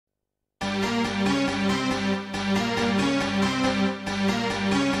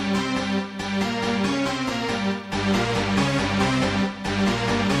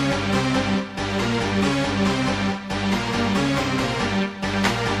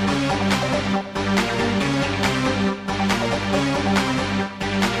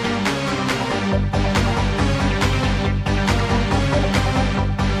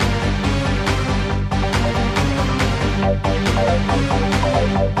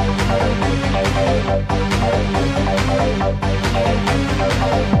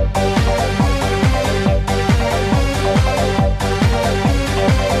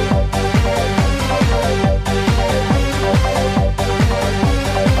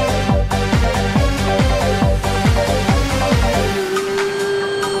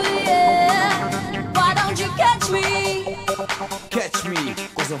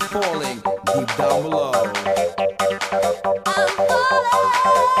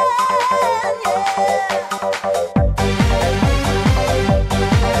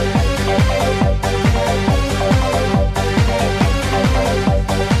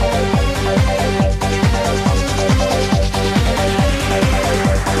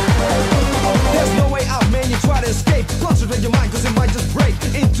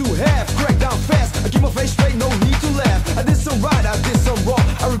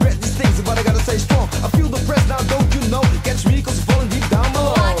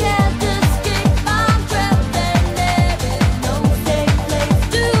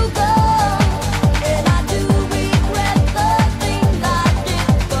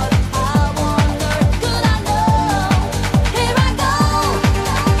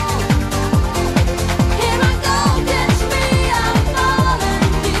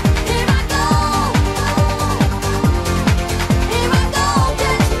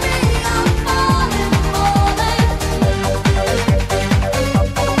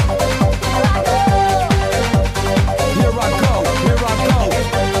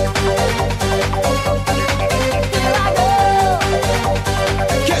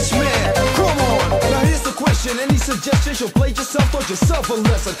Suggestions, you'll play yourself, taught yourself a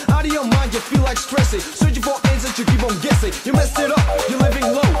lesson. Out of your mind, you feel like stressing. Searching for answers, you keep on guessing. You messed it up, you're living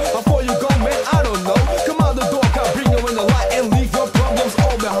low. How far you go, man, I don't know. Come out the door, can't bring you in the light and leave your problems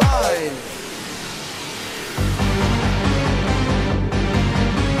all behind.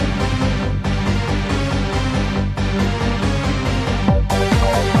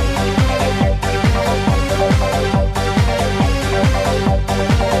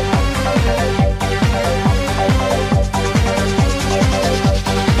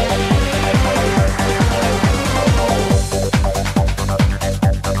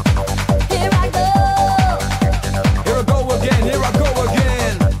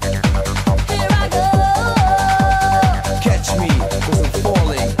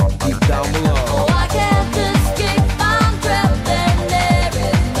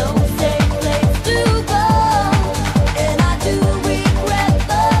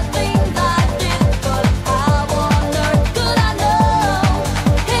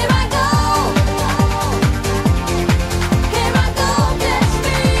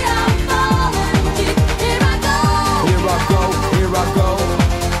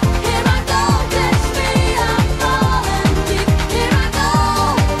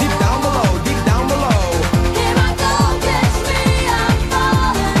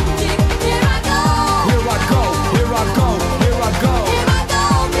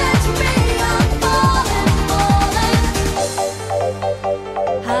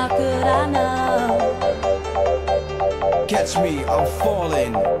 Catch me, I'm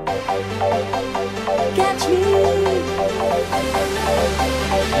falling.